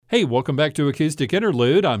Hey, welcome back to Acoustic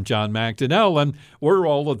Interlude. I'm John McDonnell, and we're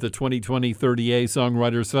all at the 2020 30A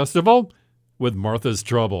Songwriters Festival with Martha's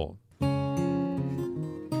Trouble.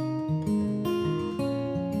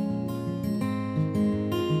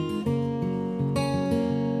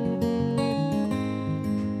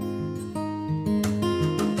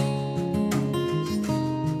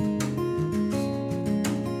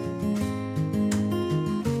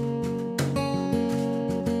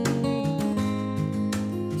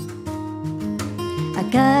 I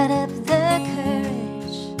got up the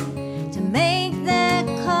courage to make that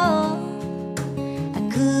call. I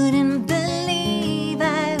couldn't believe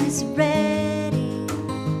I was ready.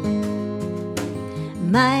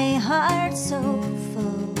 My heart so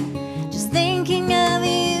full, just thinking of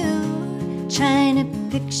you, trying to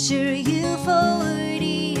picture you 40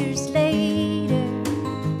 years later.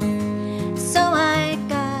 So I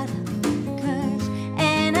got up the courage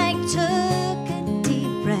and I took a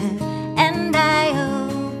deep breath, and I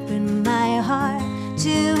opened my heart to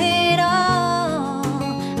it all.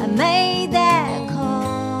 I made that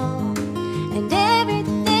call, and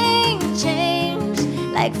everything changed,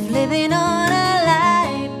 like flipping on a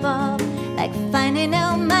light bulb, like finding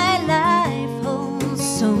out my life holds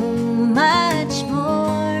so much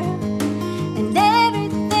more. And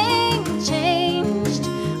everything changed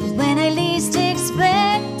when I least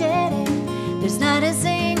expected it. There's not a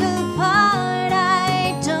single part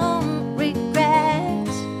I don't regret,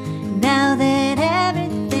 now that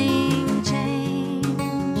everything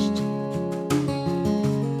changed.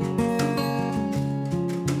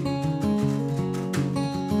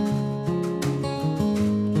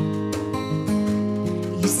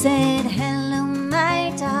 You said hello,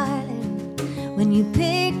 my darling, when you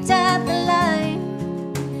picked up the line.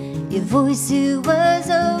 Your voice, it was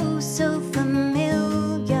oh so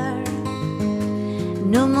familiar.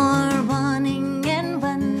 No more wanting and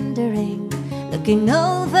wondering, looking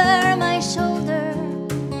over my shoulder.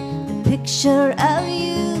 The picture of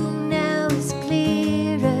you now is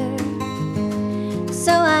clearer.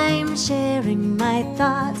 So I'm sharing my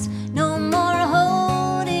thoughts, no more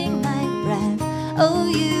holding my breath. Oh,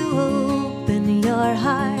 you open your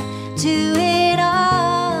heart to it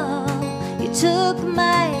all. You took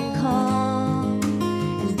my call,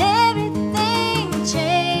 and everything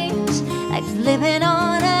changed, like flipping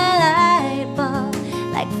on a light bulb,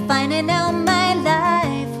 like finding out my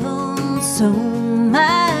life holds so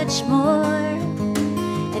much more.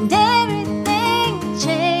 And everything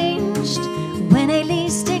changed when I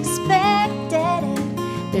least expected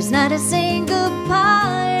it. There's not a single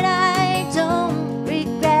part I don't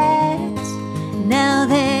regret, now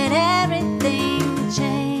that everything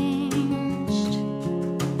changed.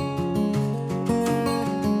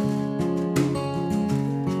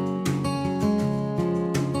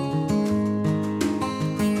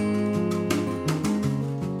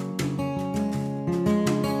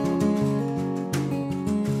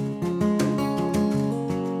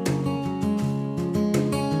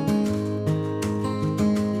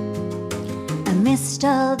 I missed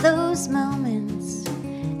all those moments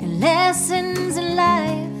and lessons in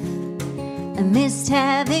life. I missed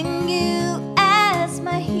having you as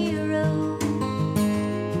my hero.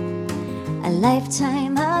 A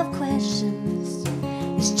lifetime of questions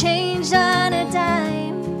has changed on a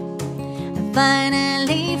dime. I'm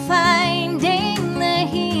finally finding the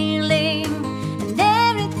healing, and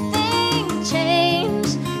everything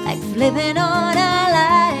changed, like flipping on a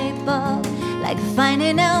light bulb, like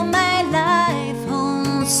finding out my life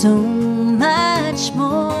holds so much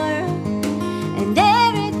more. And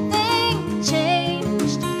everything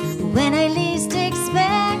changed when I least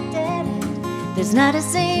expected it. There's not a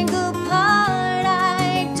single part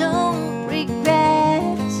I don't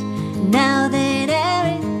regret, now that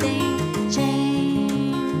everything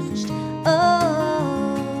changed.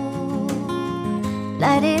 Oh,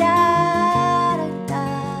 la-di-da-da-da.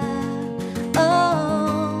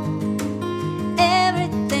 Oh,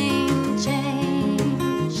 everything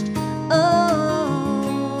changed. Oh.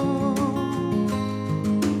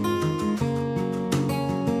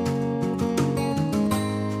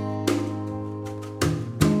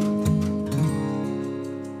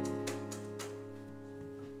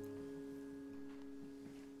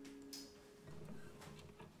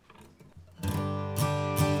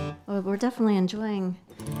 Well, we're definitely enjoying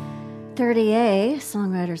 30A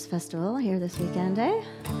Songwriters Festival here this weekend, eh?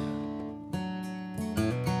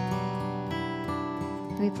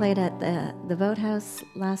 We played at the Boathouse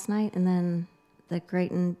last night, and then the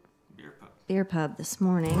Grayton Beer Pub this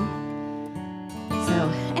morning. So,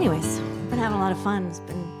 anyways, been having a lot of fun. It's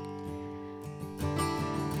been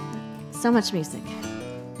so much music.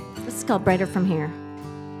 This is called Brighter From Here.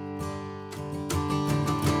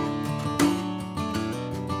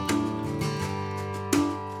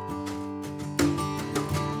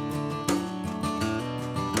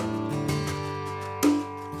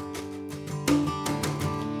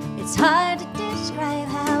 It's hard to describe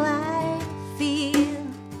how I feel.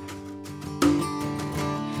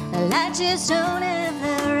 I just don't have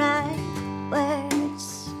the right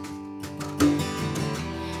words.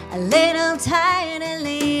 A little tired, a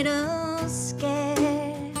little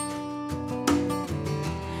scared,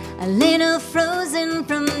 a little frozen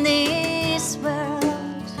from this world.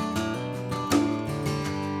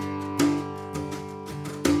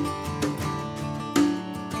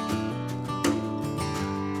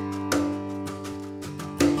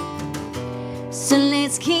 So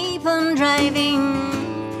let's keep on driving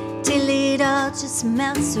till it all just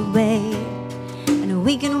melts away, and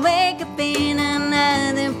we can wake up in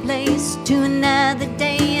another place to another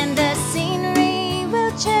day, and the scenery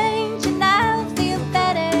will change and I'll feel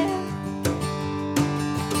better.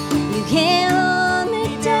 You can't hold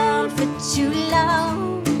me down for too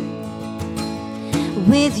long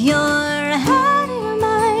with your heart in your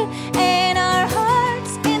mind and our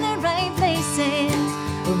hearts in the right places.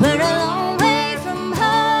 We're a long way from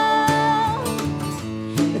home,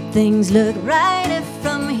 but things look brighter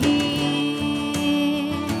from here.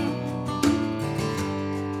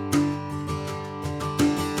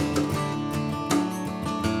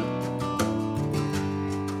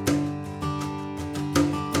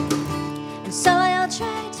 And so I'll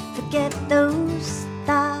try to forget those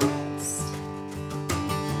thoughts,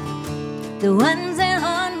 the ones that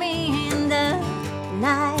haunt me in the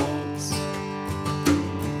night.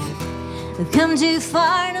 We've come too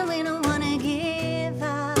far and we don't want to give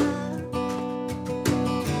up.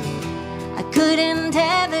 I couldn't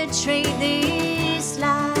ever trade this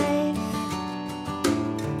life.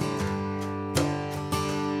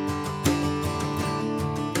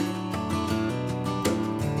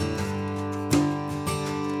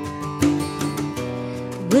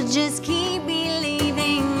 We'll just keep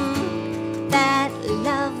believing that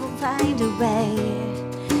love will find a way,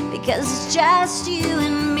 because it's just you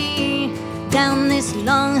and me down this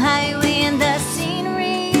long highway, and the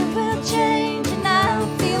scenery will change and I'll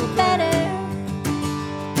feel better.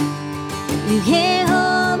 You can't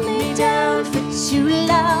hold me down for too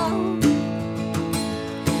long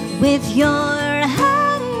with your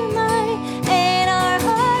heart in mine and our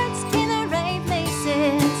hearts in the right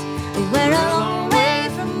places. We're a long way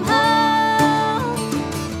from home,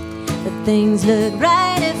 but things look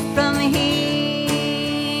brighter from here.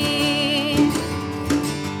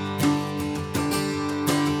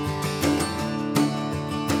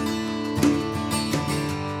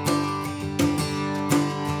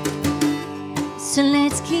 So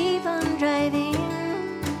let's keep on driving.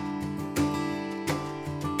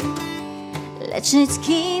 Let's just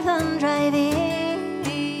keep on driving.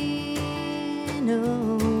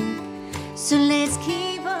 Oh. So let's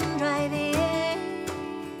keep on driving.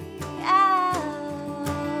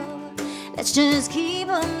 Oh. Let's just keep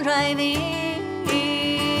on driving.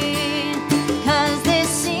 'Cause this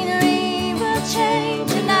scenery will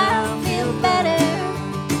change and I'll feel better.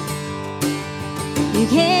 You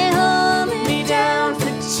can't hold me down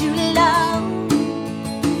for too long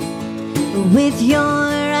with your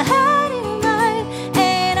heart in mine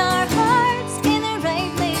and our hearts in the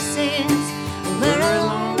right places. We're a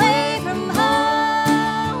long way from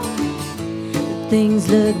home, but things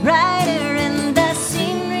look brighter and the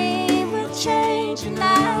scenery will change and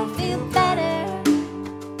I'll feel better.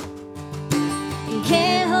 You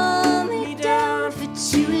can't hold me down for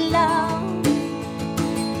too long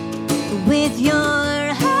with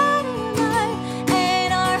your heart in mine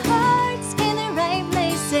and our hearts in the right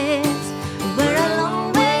places. We're a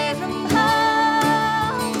long way from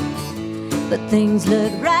home, but things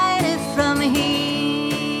look brighter from here.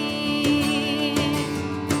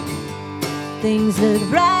 Things look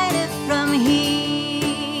brighter from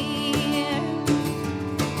here.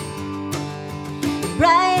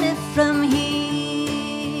 Brighter from here.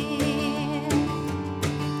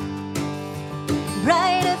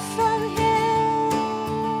 Brighter from here.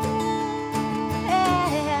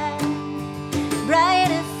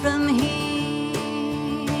 Brighter from here.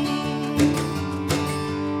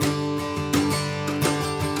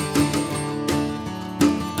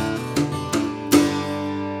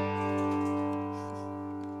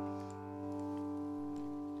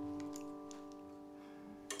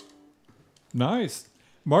 Nice.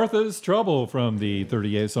 Martha's Trouble from the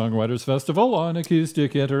 38 Songwriters Festival on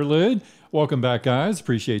Acoustic Interlude. Welcome back, guys.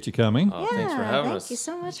 Appreciate you coming. Oh, thanks for having us. Thank you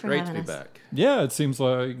so much for Great having to be us. back. Yeah, it seems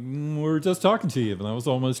like we were just talking to you, but that was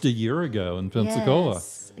almost a year ago in Pensacola.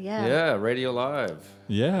 Yes. Yeah. Yeah, Radio Live.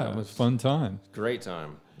 Yeah, it was a fun time. Great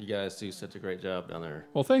time. You guys do such a great job down there.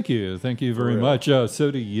 Well, thank you. Thank you very real. much.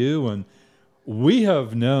 So do you. And we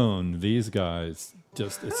have known these guys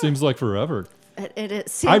just, it seems like forever. It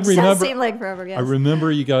I does remember- seem like forever, yes. I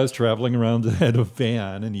remember you guys traveling around in a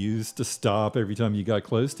van, and you used to stop every time you got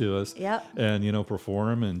close to us. Yep. And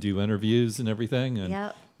perform and do interviews and everything. And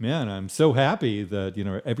Yep. man, I'm so happy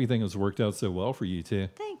that everything has worked out so well for you too.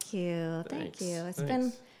 Thank you. Thank Thanks. you. It's Thanks.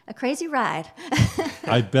 been a crazy ride.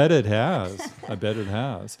 I bet it has. I bet it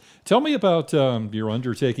has. Tell me about your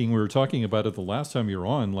undertaking. We were talking about it the last time you were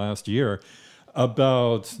on last year,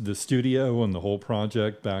 about the studio and the whole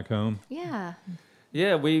project back home. Yeah.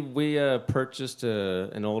 Yeah, we purchased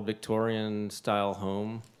an old Victorian style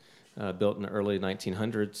home built in the early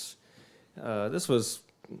 1900s. This was,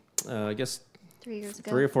 I guess, 3 years ago.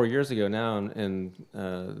 3 or 4 years ago now, and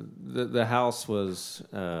the house was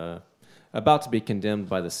about to be condemned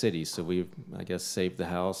by the city, so we, I guess, saved the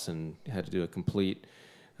house and had to do a complete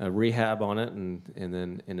rehab on it, and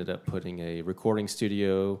then ended up putting a recording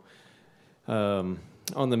studio on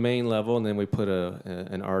the main level, and then we put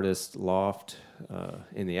an artist loft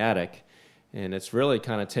in the attic, and it's really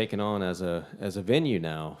kind of taken on as a venue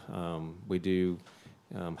now. We do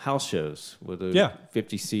house shows with a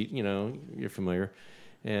 50-seat, you're familiar.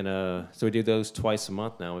 And so we do those twice a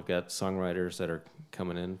month now. We've got songwriters that are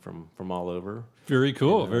coming in from all over. Very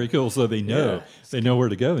cool, very cool. So they know where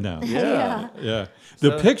to go now. Yeah. Yeah.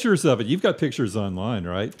 The pictures of it, you've got pictures online,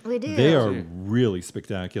 right? We do. They are really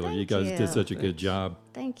spectacular. Thank you guys you. did such a good job.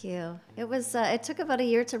 Thank you. It was. It took about a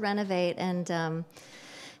year to renovate, and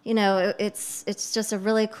it's just a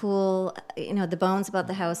really cool. The bones about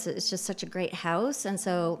the house. It's just such a great house, and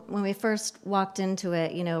so when we first walked into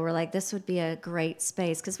it, we're like, this would be a great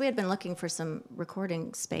space, because we had been looking for some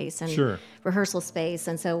recording space and rehearsal space,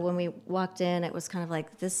 and so when we walked in, it was kind of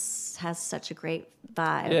like, this has such a great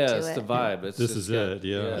vibe. Yeah, to it's it. the vibe. This is it.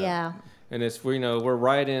 Yeah. Yeah. And it's we're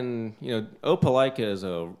right in Opelika is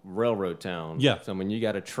a railroad town. Yeah. So when you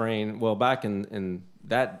got a train, well, back in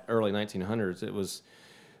that early 1900s,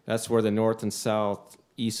 that's where the north and south,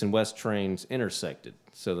 east and west trains intersected.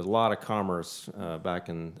 So there's a lot of commerce back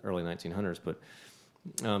in the early 1900s. But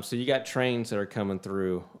so you got trains that are coming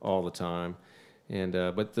through all the time, and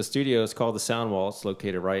but the studio is called the Sound Wall. It's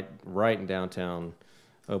located right in downtown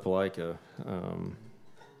Opelika.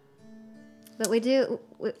 But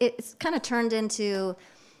it's kind of turned into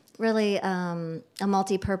really a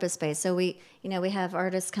multi-purpose space. So we have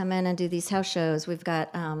artists come in and do these house shows. We've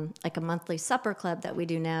got like a monthly supper club that we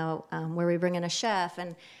do now, where we bring in a chef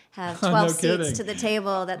and have 12 No seats kidding. to the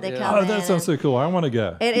table that they come Oh, in. that sounds so cool. I want to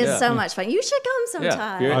go. It is Yeah. so much fun. You should come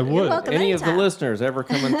sometime. Yeah, I You're would. welcome Any of the anytime. listeners ever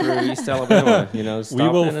coming through East Alabama, We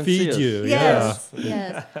stop will in and feed see us. you. Yes,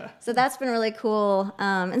 yes. So that's been really cool.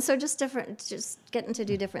 And so just getting to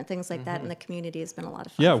do different things like that in the community has been a lot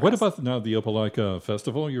of fun. Yeah. for What us. about now the Opelika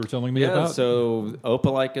Festival you were telling me Yeah, about? so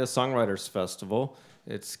Opelika Songwriters Festival.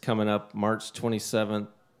 It's coming up March 27th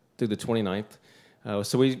through the 29th.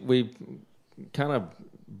 So we kind of,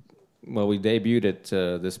 we debuted it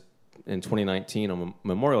this in 2019 on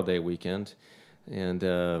Memorial Day weekend,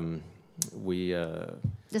 and we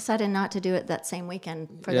Decided not to do it that same weekend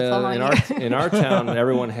for the following year. in our town,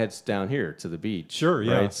 everyone heads down here to the beach. Sure.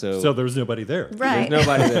 Yeah. Right? So there's nobody there. Right. There's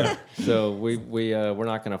nobody there. So we're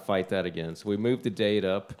not going to fight that again. So we moved the date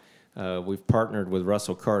up. We've partnered with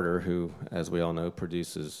Russell Carter, who, as we all know,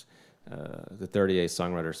 produces the 30A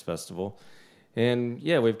Songwriters Festival. And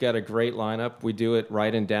yeah, we've got a great lineup. We do it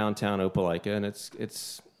right in downtown Opelika, and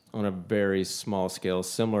it's on a very small scale,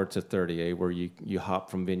 similar to 30A, where you hop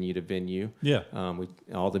from venue to venue. Yeah.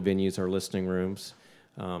 All the venues are listening rooms,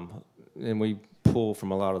 and we pull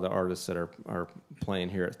from a lot of the artists that are playing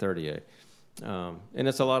here at 30A. And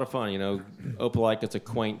it's a lot of fun. Opelika, it's a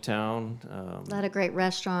quaint town. A lot of great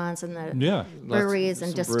restaurants and the Yeah. breweries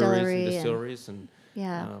and distilleries, and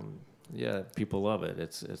yeah, yeah, people love it.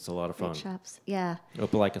 It's a lot of fun. great shops. Yeah.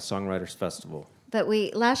 Opelika Songwriters Festival. But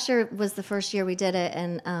last year was the first year we did it,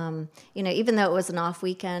 and even though it was an off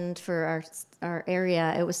weekend for our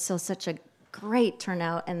area, it was still such a great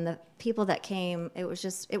turnout, and the people that came, it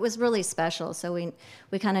was really special. So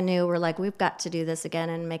we kind of knew, we're like, we've got to do this again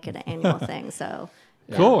and make it an annual thing. So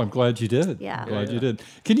yeah. Cool. I'm glad you did. Yeah. Glad you did.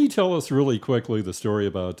 Can you tell us really quickly the story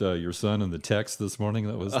about your son and the text this morning?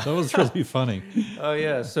 That was really funny. Oh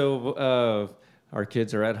yeah. So our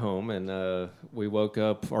kids are at home, and we woke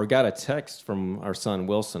up or got a text from our son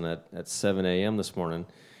Wilson at 7 a.m. this morning,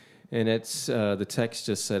 and it's the text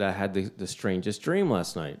just said, "I had the strangest dream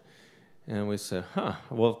last night." And we said,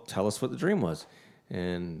 well, tell us what the dream was.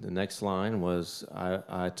 And the next line was,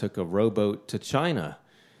 I took a rowboat to China.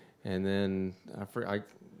 And then I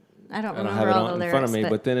I don't have remember it all on the in front of lyrics, me.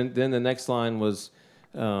 But then the next line was,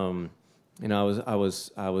 I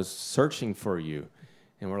was searching for you.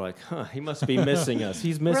 And we're like, huh, he must be missing us.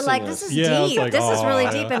 He's missing us. We're like, this is Yeah, it's deep. like, This is really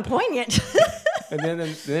aw, deep yeah. and poignant. And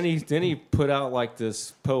then he put out like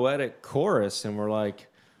this poetic chorus, and we're like,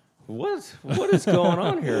 what is going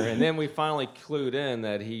on here? And then we finally clued in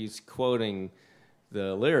that he's quoting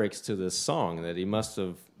the lyrics to this song that he must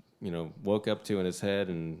have, woke up to in his head,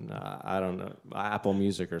 and I don't know, Apple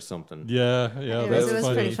Music or something. Yeah, It that's was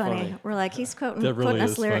funny. pretty funny. We're like, he's quoting That really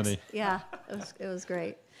us is lyrics. funny. Yeah, it was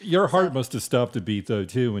great. Your heart must have stopped a beat though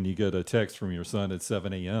too when you get a text from your son at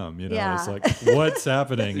 7 a.m. It's Yeah. like, what's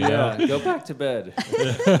happening? Yeah, go back to bed.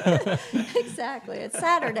 Exactly. It's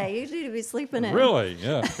Saturday. You need to be sleeping in. Really?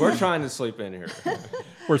 Yeah. We're trying to sleep in here.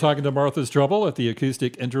 We're talking to Martha's Trouble at the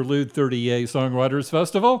Acoustic Interlude 30A Songwriters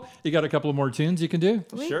Festival. You got a couple of more tunes you can do?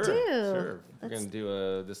 We Sure, do. sure. We're going to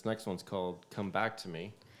do this next one's called Come Back to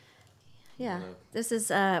Me. Yeah, this is.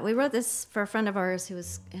 We wrote this for a friend of ours who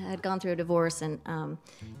had gone through a divorce, and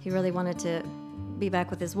he really wanted to be back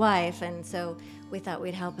with his wife, and so we thought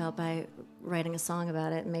we'd help out by writing a song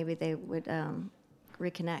about it, and maybe they would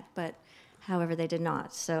reconnect. But however, they did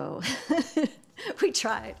not. So we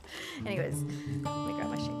tried. Anyways, let me grab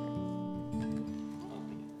my shaker.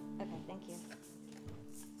 Okay, thank you.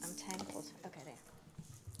 I'm tangled. Okay, there.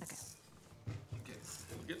 Okay.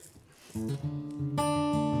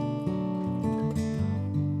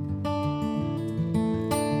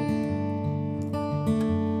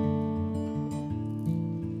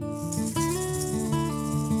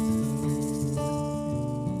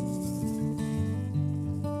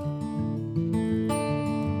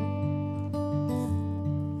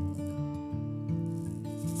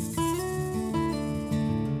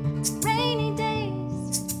 Rainy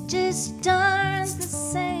days just aren't the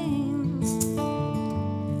same.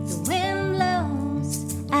 The wind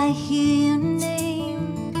blows, I hear your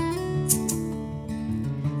name.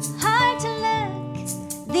 Hard to look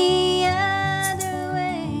the other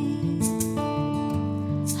way.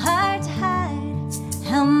 Hard to hide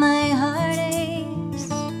how my heart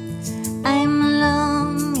aches. I'm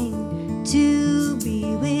longing to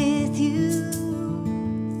be with you.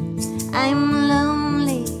 I'm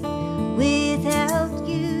lonely without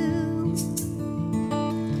you.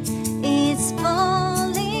 It's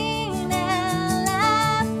falling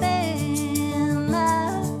Alabama.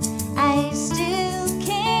 I still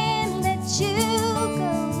can't let you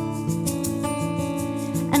go.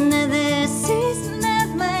 Another season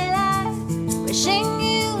of my life, wishing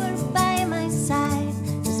you were by my side.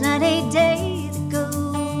 There's not a day that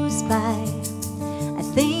goes by. I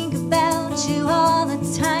think about you all the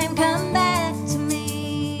time. Come back to me.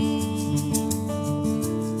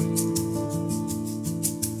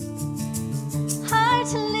 Hard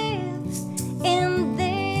to live in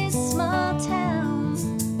this small town.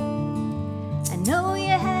 I know you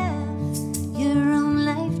have your own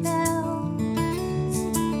life now.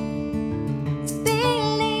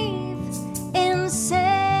 Believe in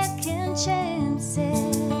second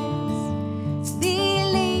chances.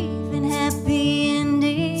 Believe in happy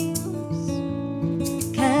endings.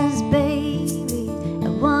 'Cause baby, I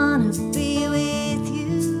wanna be with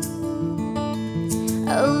you.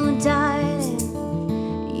 Oh darling,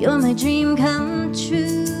 you're my dream come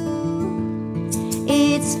true.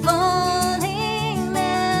 It's falling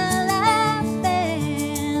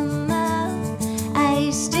Alabama. I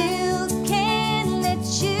still can't let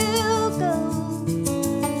you go.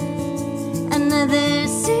 Another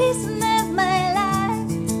season of my life,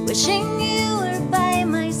 wishing you were by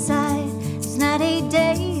my side. It's not a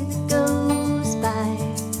day that goes by.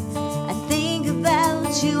 I think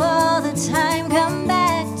about you all the time. Come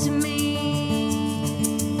back to me.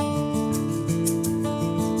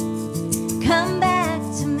 Come back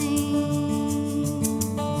to me.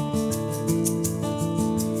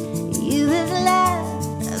 You were the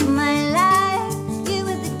love of my life. You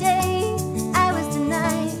were the day, I was the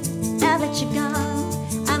night. Now that you're gone,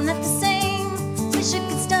 I'm not the same. Wish I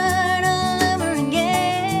could start all over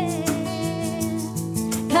again.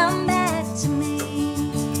 Come back to me.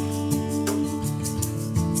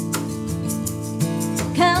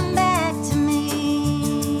 Come back to me.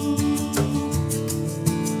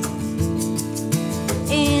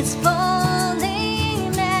 It's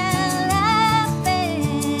falling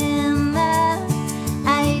Alabama.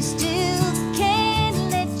 I still can't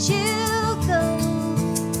let you go.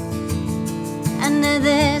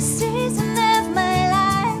 Another season of my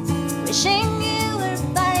life, wishing you were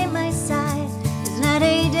by my side. There's not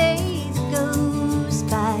a day that goes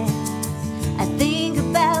by. I think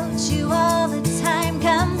about you all the time.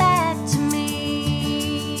 Come back to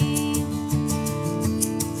me.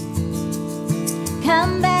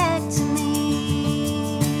 Come back to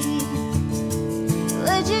me.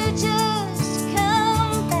 Would you just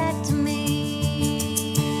come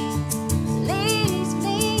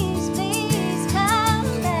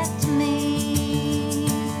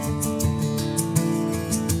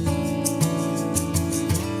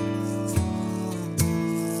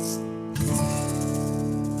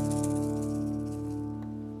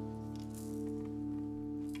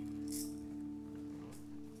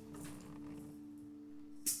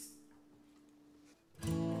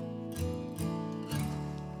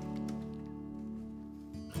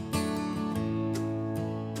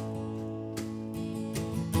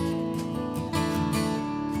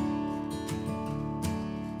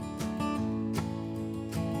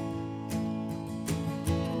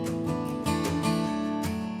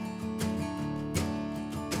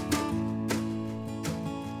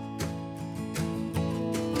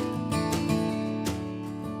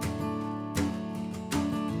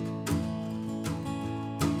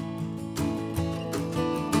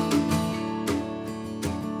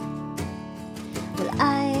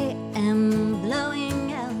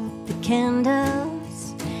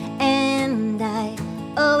candles, and I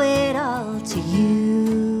owe it all to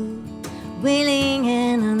you. Willing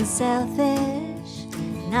and unselfish,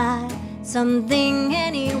 not something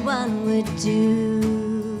anyone would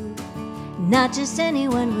do, not just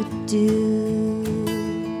anyone would do.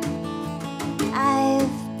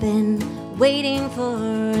 I've been waiting for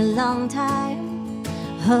a long time,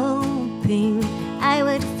 hoping I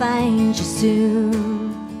would find you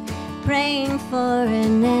soon, praying for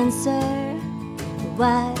an answer.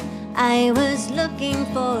 What I was looking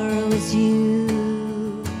for was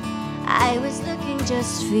you. I was looking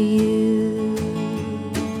just for you.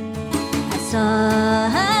 I saw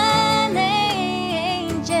an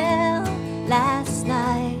angel last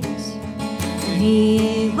night, and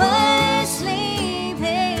he was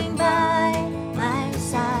sleeping by my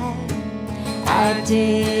side. I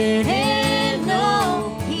didn't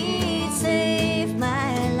know he'd save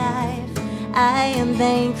my life. I am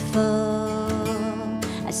thankful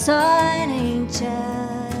I saw an angel.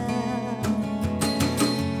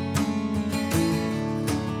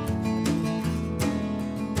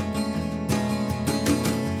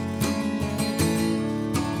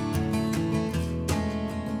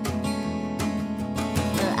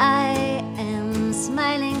 I am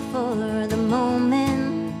smiling for the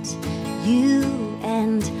moment you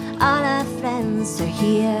and all our friends are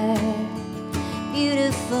here.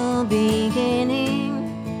 Beautiful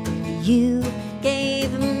beginning, you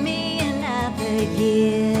gave me another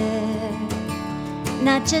year,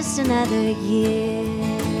 not just another year.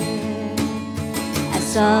 I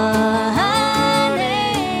saw an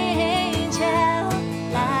angel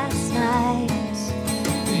last night,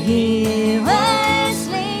 and he was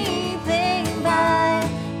sleeping by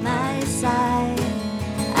my side.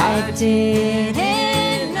 I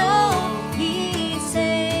didn't know he'd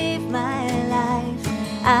save my life.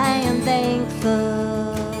 I am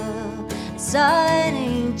thankful I saw an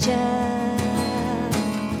angel.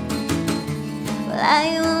 Well,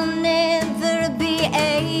 I will never be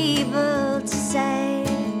able to say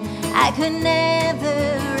I could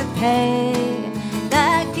never repay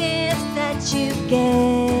the gift that you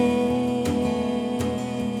gave.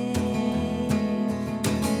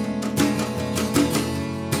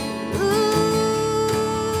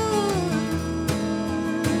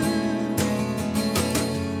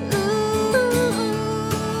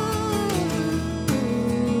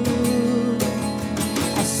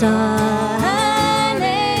 I saw an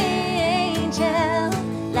angel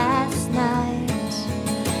last night,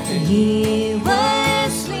 and he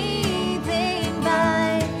was sleeping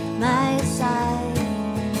by my side.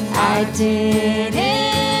 I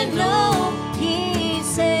didn't know he'd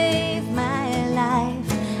save my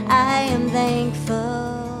life. I am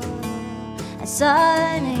thankful I saw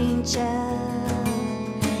an angel.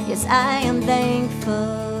 Yes, I am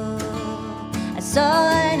thankful I saw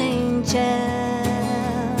an angel.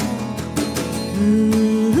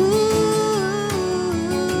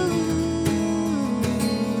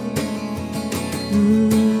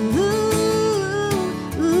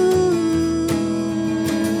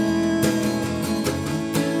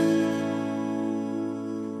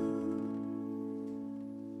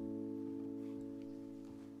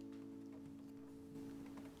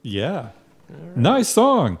 Yeah. Nice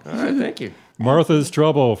song. All right, thank you. Martha's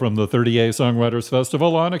Trouble from the 30A Songwriters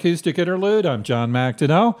Festival on Acoustic Interlude. I'm John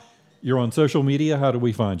McDonough. You're on social media. How do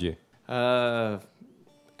we find you? At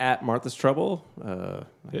Martha's Trouble. I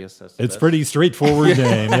guess that's the It's best. pretty straightforward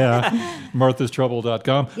name, yeah.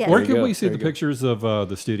 marthastrouble.com. Yes. Where There you can go, we see there the you go. pictures of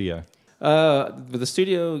the studio? With the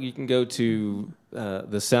studio, you can go to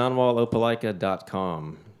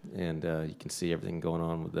thesoundwallopelika.com, and you can see everything going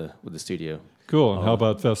on with the studio. Cool. And how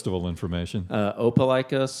about festival information?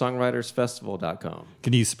 Opelika Songwritersfestival.com.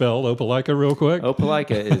 Can you spell Opelika real quick?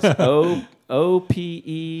 Opelika is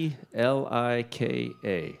Opelika.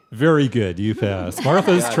 Very good. You passed.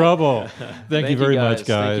 Martha's Trouble. Thank you very much, guys.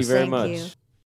 Thank you very Thank much. you.